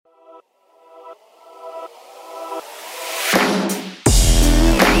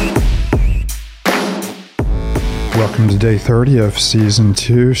Welcome to day 30 of season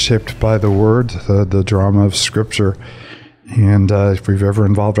 2, Shaped by the Word, the drama of Scripture. And if we've ever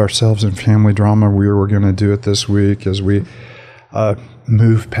involved ourselves in family drama, we're going to do it this week as we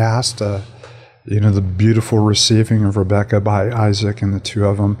move past, the beautiful receiving of Rebekah by Isaac and the two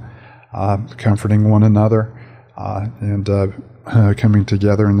of them comforting one another and coming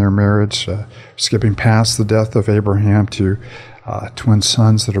together in their marriage, skipping past the death of Abraham to twin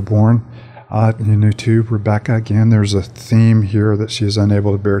sons that are born. To Rebekah, again, there's a theme here that she is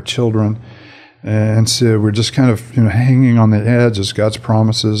unable to bear children. And so we're just kind of hanging on the edge as God's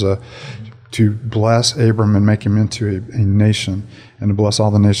promises to bless Abram and make him into a nation and to bless all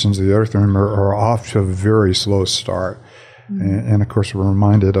the nations of the earth are off to a very slow start. And of course, we're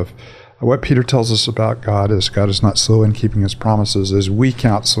reminded of what Peter tells us about God is not slow in keeping his promises as we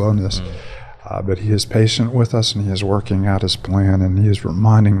count slowness. But he is patient with us, and he is working out his plan, and he is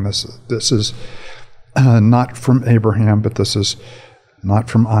reminding us that this is not from Abraham, but this is not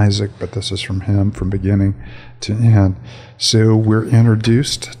from Isaac, but this is from him from beginning to end. So we're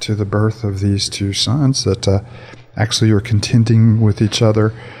introduced to the birth of these two sons that actually are contending with each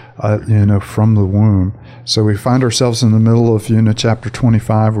other, from the womb. So we find ourselves in the middle of, chapter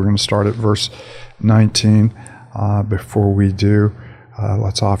 25. We're going to start at verse 19. Before we do,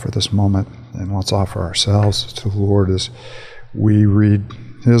 let's offer this moment. And let's offer ourselves to the Lord as we read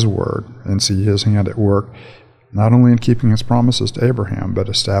his word and see his hand at work, not only in keeping his promises to Abraham, but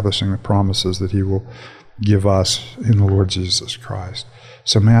establishing the promises that he will give us in the Lord Jesus Christ.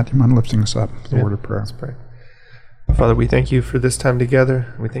 So Matt, do you mind lifting us up with the word of prayer? Let's pray. Father, we thank you for this time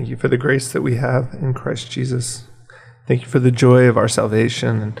together. We thank you for the grace that we have in Christ Jesus. Thank you for the joy of our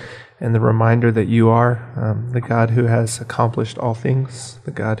salvation and the reminder that you are the God who has accomplished all things,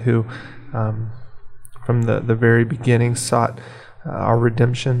 the God who from the very beginning sought our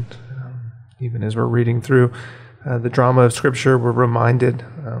redemption. Even as we're reading through the drama of Scripture, we're reminded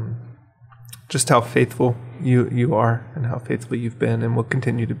just how faithful you are and how faithful you've been and will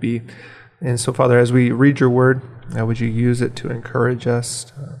continue to be. And so, Father, as we read your word, would you use it to encourage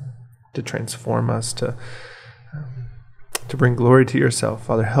us, to transform us, to bring glory to yourself.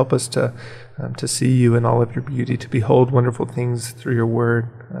 Father, help us to see you in all of your beauty, to behold wonderful things through your word.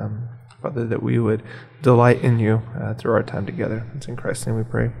 Father, that we would delight in you through our time together. It's in Christ's name we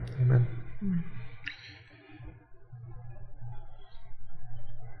pray. Amen.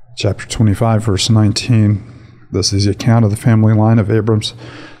 Chapter 25, verse 19. This is the account of the family line of Abram's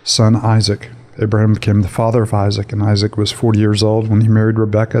son Isaac. Abraham became the father of Isaac, and Isaac was 40 years old when he married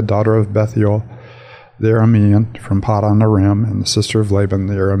Rebekah, daughter of Bethuel, the Aramean, from Padan Aram, and the sister of Laban,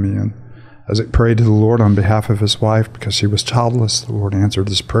 the Aramean. Isaac prayed to the Lord on behalf of his wife because she was childless. The Lord answered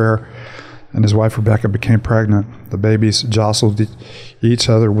his prayer, and his wife Rebekah became pregnant. The babies jostled each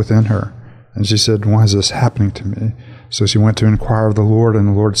other within her, and she said, "Why is this happening to me?" So she went to inquire of the Lord, and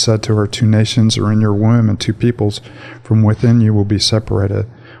the Lord said to her, "Two nations are in your womb, and two peoples from within you will be separated.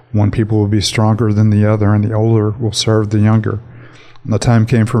 One people will be stronger than the other, and the older will serve the younger." When the time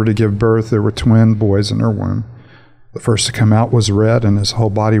came for her to give birth, there were twin boys in her womb. The first to come out was red, and his whole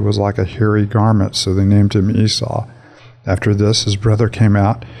body was like a hairy garment, so they named him Esau. After this, his brother came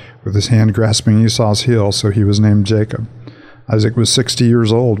out with his hand grasping Esau's heel, so he was named Jacob. Isaac was 60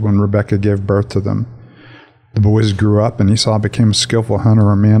 years old when Rebekah gave birth to them. The boys grew up, and Esau became a skillful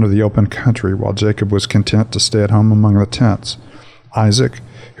hunter, a man of the open country, while Jacob was content to stay at home among the tents. Isaac,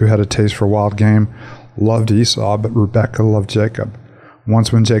 who had a taste for wild game, loved Esau, but Rebekah loved Jacob.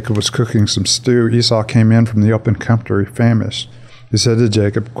 Once when Jacob was cooking some stew, Esau came in from the open country famished. He said to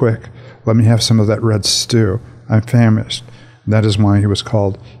Jacob, "Quick, let me have some of that red stew. I'm famished." That is why he was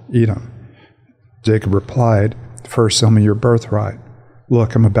called Edom. Jacob replied, "First sell me your birthright."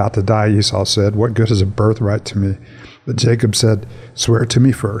 "Look, I'm about to die," Esau said. "What good is a birthright to me?" But Jacob said, "Swear it to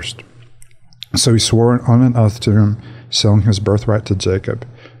me first." So he swore on an oath to him, selling his birthright to Jacob.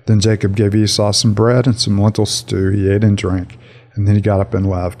 Then Jacob gave Esau some bread and some lentil stew. He ate and drank. And then he got up and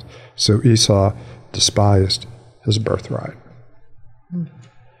left. So Esau despised his birthright.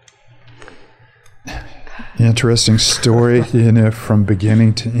 Interesting story, from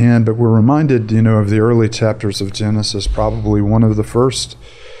beginning to end. But we're reminded, of the early chapters of Genesis. Probably one of the first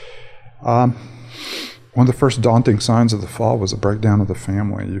daunting signs of the fall was a breakdown of the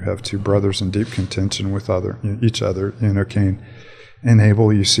family. You have two brothers in deep contention with each other. Cain and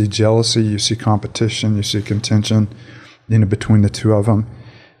Abel. You see jealousy. You see competition. You see contention. Between the two of them.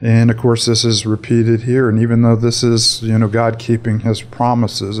 And of course, this is repeated here. And even though this is, God keeping his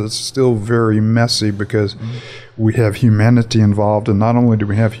promises, it's still very messy because we have humanity involved. And not only do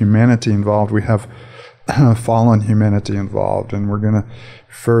we have humanity involved, we have fallen humanity involved. And we're going to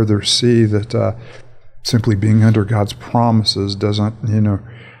further see that simply being under God's promises doesn't,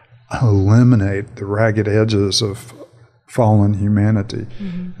 eliminate the ragged edges of fallen humanity.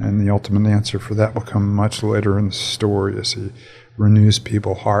 And the ultimate answer for that will come much later in the story as he renews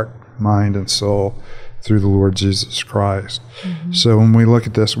people's heart, mind, and soul through the Lord Jesus Christ. So when we look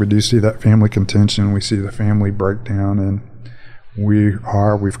at this, we do see that family contention, we see the family breakdown, and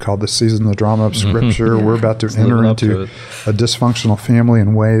we've called this season the drama of Scripture. We're about to enter into a dysfunctional family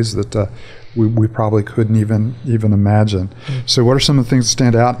in ways that we probably couldn't even imagine. So what are some of the things that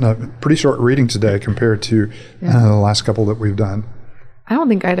stand out in a pretty short reading today compared to the last couple that we've done? I don't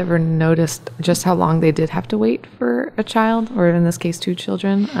think I'd ever noticed just how long they did have to wait for a child, or in this case, 2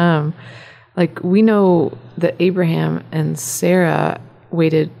 children. We know that Abraham and Sarah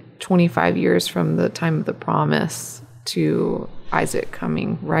waited 25 years from the time of the promise to Isaac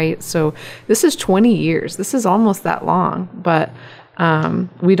coming, right? So this is 20 years. This is almost that long, but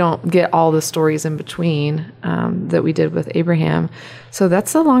we don't get all the stories in between that we did with Abraham. So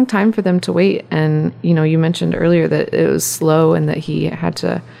that's a long time for them to wait. And, you mentioned earlier that it was slow and that he had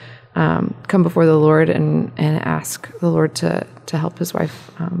to come before the Lord and ask the Lord to help his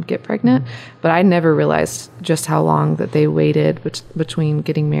wife get pregnant. But I never realized just how long that they waited between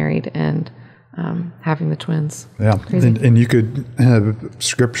getting married and having the twins. Yeah, and you could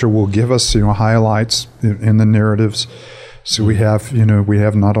Scripture will give us highlights in the narratives. So we have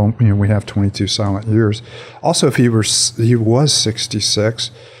not only we have 22 silent years. Also, if he was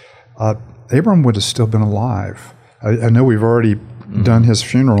 66, Abram would have still been alive. I know we've already done his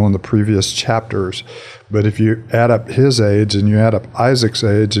funeral in the previous chapters, but if you add up his age and you add up Isaac's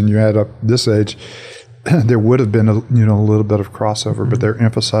age and you add up this age, there would have been a little bit of crossover. But they're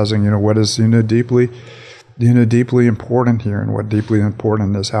emphasizing what is deeply important here, and what deeply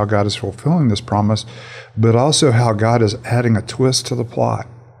important is how God is fulfilling this promise, but also how God is adding a twist to the plot.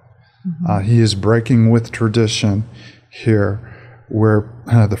 He is breaking with tradition here, where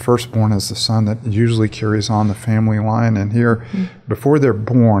the firstborn is the son that usually carries on the family line. And here, before they're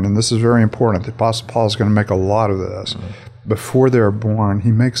born, and this is very important, the Apostle Paul is going to make a lot of this. Before they're born,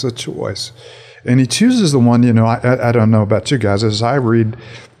 he makes a choice. And he chooses the one, I don't know about you guys, as I read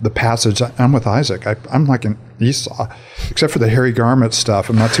the passage, I'm with Isaac. I'm like an Esau, except for the hairy garment stuff.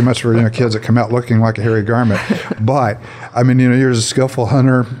 I'm not too much for kids that come out looking like a hairy garment. But, here's a skillful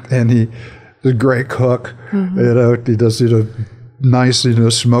hunter, and he's a great cook. He does, nice,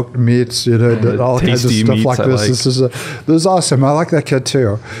 smoked meats, all kinds of stuff like this. This is awesome. I like that kid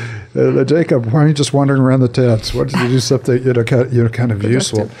too. Jacob, why are you just wandering around the tents? What did you do something kind of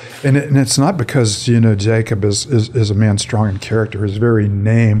useful? And it's not because Jacob is a man strong in character. His very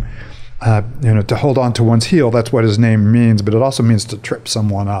name, to hold on to one's heel. That's what his name means. But it also means to trip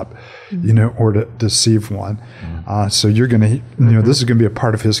someone up, or to deceive one. So you're going to, this is going to be a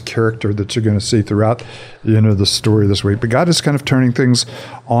part of his character that you're going to see throughout, the story this week. But God is kind of turning things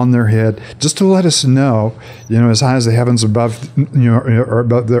on their head just to let us know, as high as the heavens above, or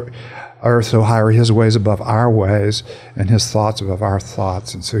above the earth, so high are his ways above our ways, and his thoughts above our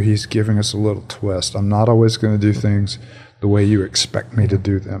thoughts. And so he's giving us a little twist. I'm not always going to do things the way you expect me to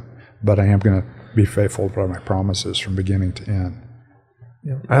do them, but I am going to be faithful to my promises from beginning to end.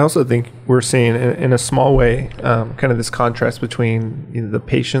 Yeah. I also think we're seeing, in a small way, kind of this contrast between the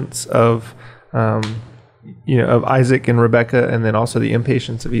patience of Isaac and Rebekah, and then also the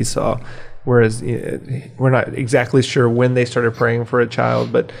impatience of Esau. Whereas we're not exactly sure when they started praying for a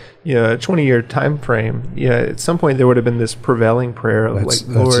child, but a 20-year time frame. At some point there would have been this prevailing prayer of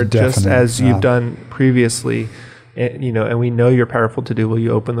Lord, just as you've done previously. And we know you're powerful to do. Will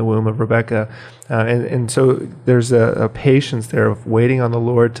you open the womb of Rebekah? And so there's a patience there of waiting on the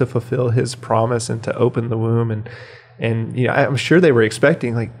Lord to fulfill His promise and to open the womb. And I'm sure they were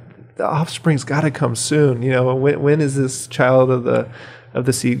expecting the offspring's got to come soon. When is this child of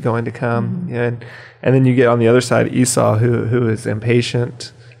the seed going to come? And then you get on the other side Esau, who is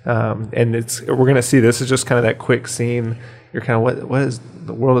impatient. And we're going to see this is just kind of that quick scene. You're kind of what is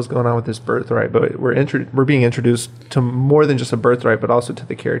the world is going on with this birthright? But we're being introduced to more than just a birthright, but also to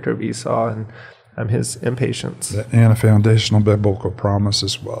the character of Esau and his impatience. And a foundational biblical promise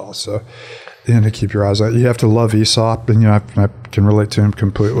as well. So, to keep your eyes on. You have to love Esau, and I can relate to him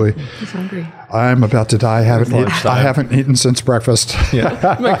completely. He's hungry. I'm about to die. I haven't eaten since breakfast.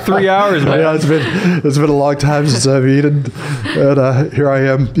 Yeah, like 3 hours, man. Yeah, it's been a long time since I've eaten, and here I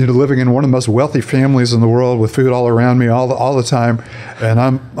am, living in one of the most wealthy families in the world with food all around me all the time, and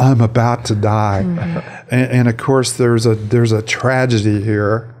I'm about to die. And of course, there's a tragedy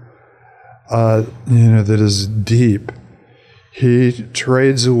here, that is deep. He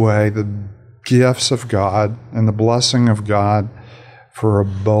trades away the gifts of God and the blessing of God for a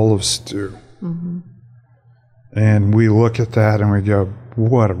bowl of stew. And we look at that and we go,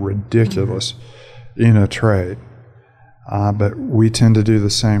 what a ridiculous, trade. But we tend to do the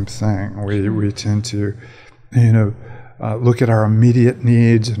same thing. We tend to, look at our immediate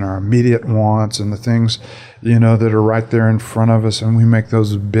needs and our immediate wants and the things, that are right there in front of us, and we make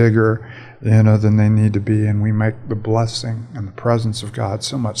those bigger, than they need to be, and we make the blessing and the presence of God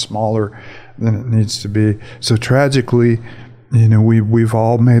so much smaller than it needs to be. So tragically, we've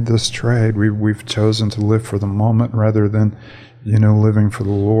all made this trade. We've chosen to live for the moment rather than, living for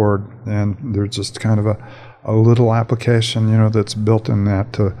the Lord. And there's just kind of a little application, that's built in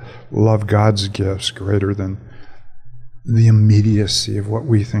that to love God's gifts greater than the immediacy of what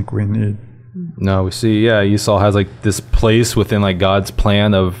we think we need. No, we see, Esau has like this place within like God's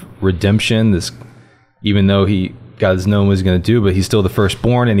plan of redemption. This, even though God has known what he's going to do, but he's still the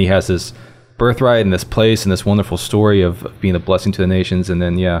firstborn, and he has this birthright and this place and this wonderful story of being a blessing to the nations. And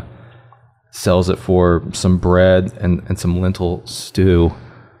then, sells it for some bread and some lentil stew.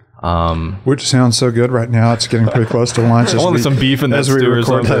 Which sounds so good right now. It's getting pretty close to lunch. I want some beef in that stew or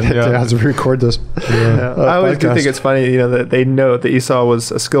something. As we record this. I always do think it's funny, that they know that Esau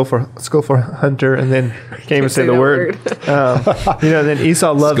was a skillful hunter, and then can't even say the word. Then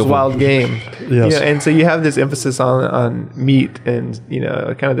Esau loves skillful wild game. Yes. And so you have this emphasis on meat and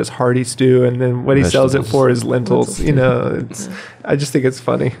kind of this hearty stew, and then what he sells it for is lentils. I just think it's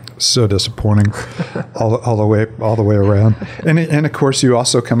funny. So disappointing, all the way around. And of course, you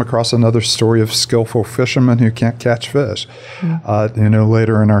also come across another story of skillful fishermen who can't catch fish.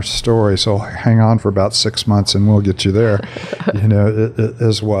 Later in our story. So hang on for about 6 months, and we'll get you there.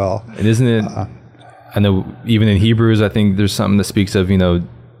 As well. And isn't it? I know even in Hebrews, I think there's something that speaks of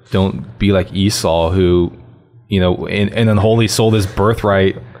don't be like Esau, who and unholy sold his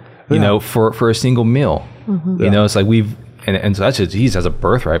birthright, for a single meal. Mm-hmm. It's like we've. And so that's just, he has a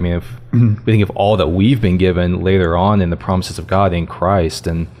birthright. I mean, if we think of all that we've been given later on in the promises of God in Christ,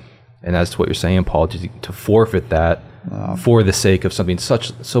 and that's what you're saying, Paul, to forfeit that for the sake of something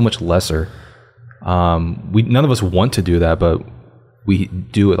so much lesser. None of us want to do that, but we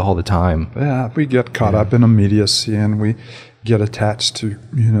do it all the time. Yeah, we get caught up in immediacy, and we get attached to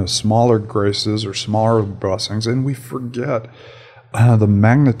smaller graces or smaller blessings, and we forget the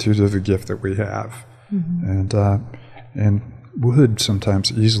magnitude of the gift that we have, and would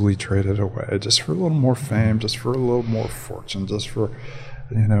sometimes easily trade it away just for a little more fame, just for a little more fortune, just for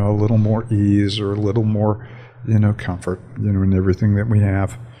a little more ease or a little more comfort in everything that we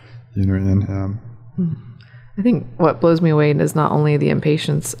have in Him. I think what blows me away is not only the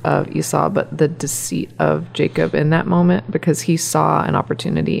impatience of Esau, but the deceit of Jacob in that moment, because he saw an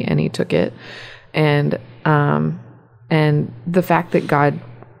opportunity and he took it, and the fact that God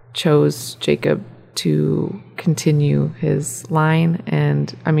chose Jacob to continue his line,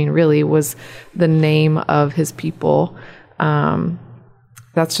 and really was the name of his people. That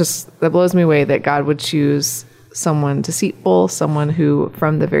blows me away that God would choose someone deceitful, someone who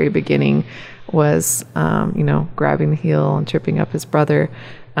from the very beginning was, grabbing the heel and tripping up his brother.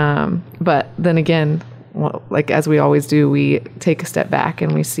 But then again, as we always do, we take a step back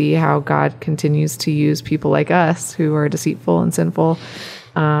and we see how God continues to use people like us who are deceitful and sinful,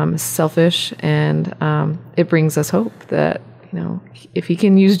 selfish, and it brings us hope that if he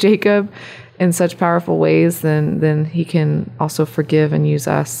can use Jacob in such powerful ways, then he can also forgive and use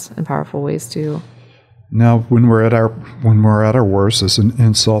us in powerful ways too. Now, when we're at our worst, it's an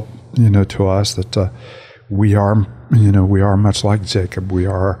insult, to us that we are much like Jacob. We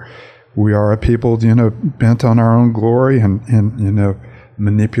are a people, bent on our own glory and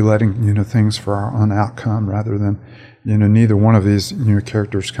manipulating, things for our own outcome rather than. Neither one of these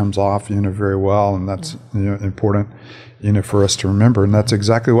characters comes off very well, and that's important for us to remember. And that's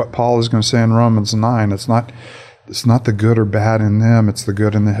exactly what Paul is going to say in Romans 9. It's not the good or bad in them; it's the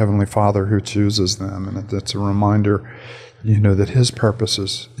good in the Heavenly Father who chooses them, and it's a reminder, that His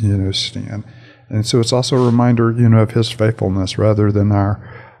purposes stand. And so it's also a reminder of His faithfulness rather than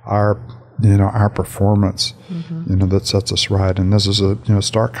our performance, that sets us right. And this is a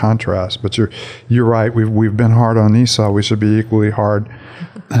stark contrast. But you're right. We've been hard on Esau. We should be equally hard,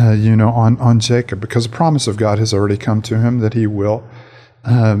 on Jacob, because the promise of God has already come to him that he will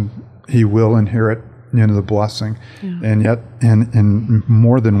inherit, the blessing. Yeah. And yet, in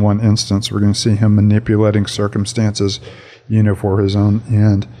more than one instance, we're going to see him manipulating circumstances, for his own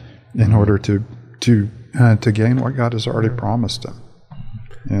end, in order to gain what God has already promised him.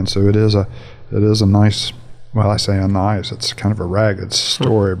 And so it is a nice, well, I say a nice, it's kind of a ragged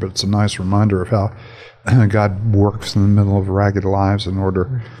story, but it's a nice reminder of how God works in the middle of ragged lives in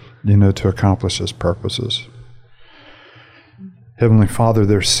order, to accomplish His purposes. Heavenly Father,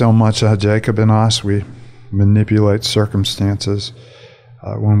 there's so much Jacob in us. We manipulate circumstances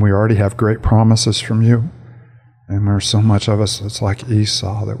when we already have great promises from you. And there's so much of us that's like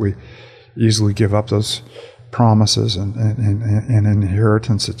Esau, that we easily give up those promises and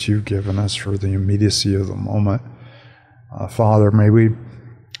inheritance that you've given us for the immediacy of the moment. Father, may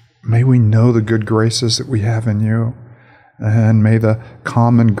we know the good graces that we have in you, and may the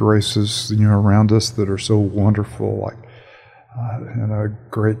common graces around us that are so wonderful, like a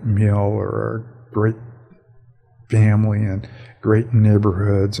great meal or a great family and great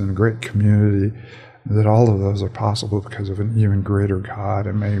neighborhoods and great community, that all of those are possible because of an even greater God.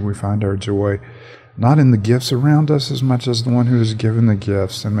 And may we find our joy not in the gifts around us as much as the one who has given the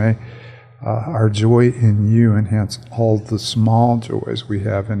gifts. And may our joy in you enhance all the small joys we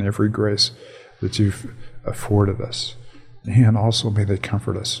have in every grace that you've afforded us. And also may they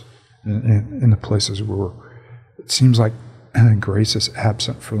comfort us in the places where it seems like grace is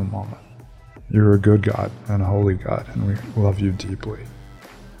absent for the moment. You're a good God and a holy God, and we love you deeply.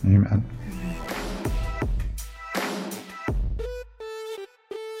 Amen.